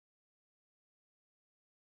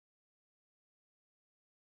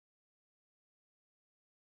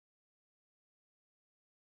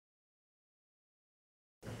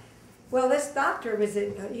Well, this doctor was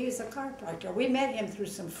he was a chiropractor. We met him through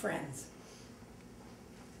some friends.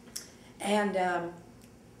 And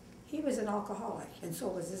he was an alcoholic, and so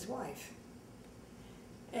was his wife.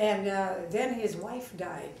 And then his wife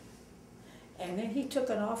died. And then he took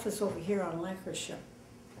an office over here on Lancashire.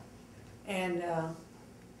 And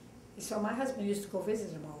so my husband used to go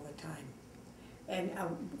visit him all the time. And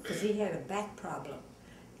because he had a back problem.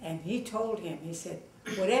 And he told him, he said,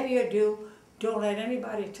 whatever you do, don't let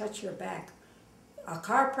anybody touch your back. A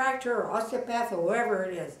chiropractor or osteopath or whoever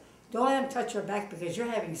it is, don't let them touch your back because you're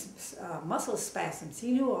having muscle spasms.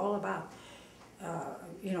 He knew all about,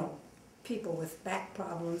 you know, people with back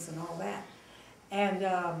problems and all that.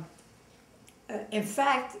 And in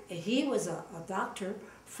fact, he was a doctor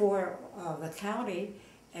for the county,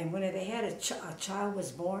 and when they had a child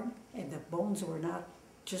was born and the bones were not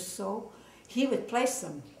just so, he would place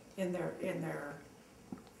them in their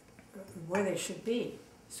where they should be.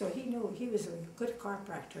 So he knew he was a good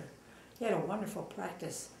chiropractor. He had a wonderful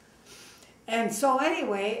practice. And so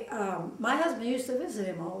anyway, my husband used to visit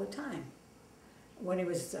him all the time. When he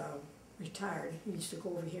was retired, he used to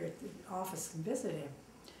go over here at the office and visit him.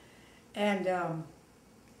 And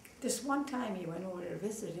this one time he went over to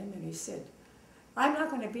visit him and he said, I'm not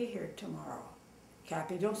going to be here tomorrow,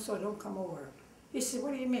 Cappy, don't come over. He said,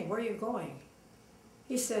 what do you mean, where are you going?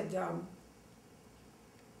 He said,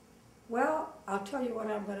 well, I'll tell you what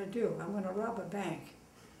I'm going to do. I'm going to rob a bank.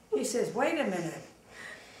 He says, wait a minute.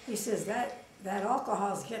 He says, that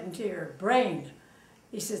alcohol's getting to your brain.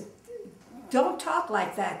 He says, don't talk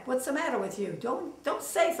like that. What's the matter with you? Don't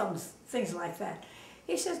say things like that.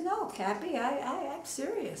 He says, no, Cappy, I'm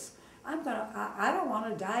serious. I don't want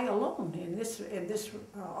to die alone in this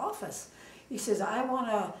office. He says, I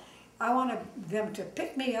want them to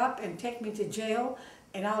pick me up and take me to jail,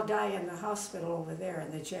 and I'll die in the hospital over there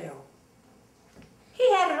in the jail. He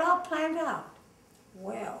had it all planned out.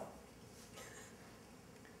 Well,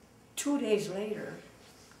 2 days later,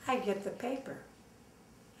 I get the paper,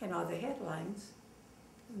 and all the headlines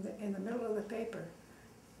in the middle of the paper.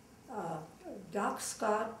 Doc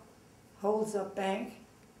Scott holds up bank,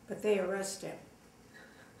 but they arrest him.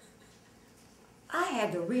 I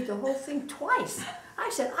had to read the whole thing twice. I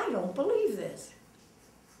said, I don't believe this.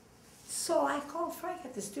 So I called Frank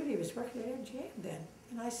at the studio. He was working at MGM then.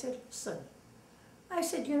 And I said, listen. I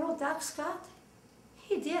said, you know Doc Scott?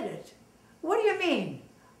 He did it. What do you mean?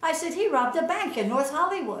 I said, he robbed a bank in North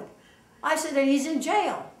Hollywood. I said, and he's in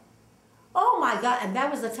jail. Oh my God. And that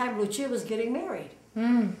was the time Lucia was getting married.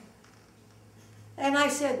 Mm. And I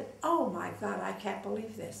said, oh my God, I can't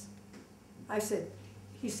believe this.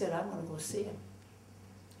 He said, I'm going to go see him.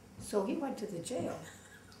 So he went to the jail,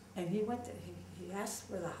 and he asked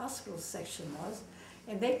where the hospital section was,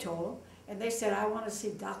 and they told him, and they said, I want to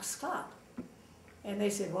see Doc Scott. And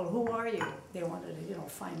they said, well, who are you? They wanted to, you know,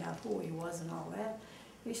 find out who he was and all that.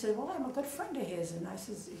 He said, well, I'm a good friend of his. And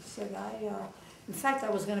he said, in fact,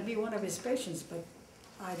 I was going to be one of his patients, but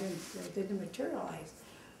it didn't materialize.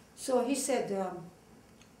 So he said,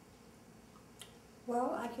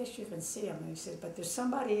 well, I guess you can see him. And he said, but there's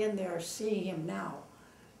somebody in there seeing him now,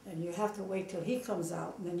 and you have to wait till he comes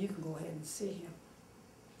out, and then you can go ahead and see him.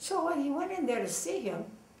 So when he went in there to see him,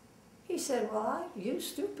 he said, well, you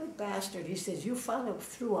stupid bastard. He says, you followed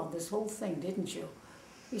through on this whole thing, didn't you?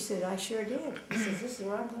 He said, I sure did. He says, this is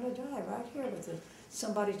where I'm going to die, right here with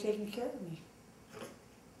somebody taking care of me.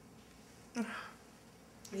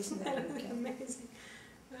 Isn't that amazing?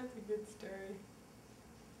 That's a good story.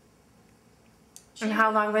 And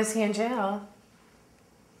how long was he in jail?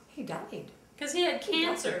 He died. Because he had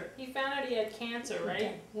cancer. He found out he had cancer,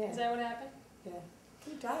 right? Yeah. Is that what happened? Yeah.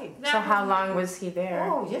 He died. So how long was he there?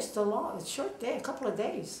 Oh, just a short day, a couple of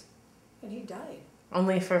days. And he died.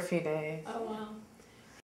 Only for a few days. Oh, wow.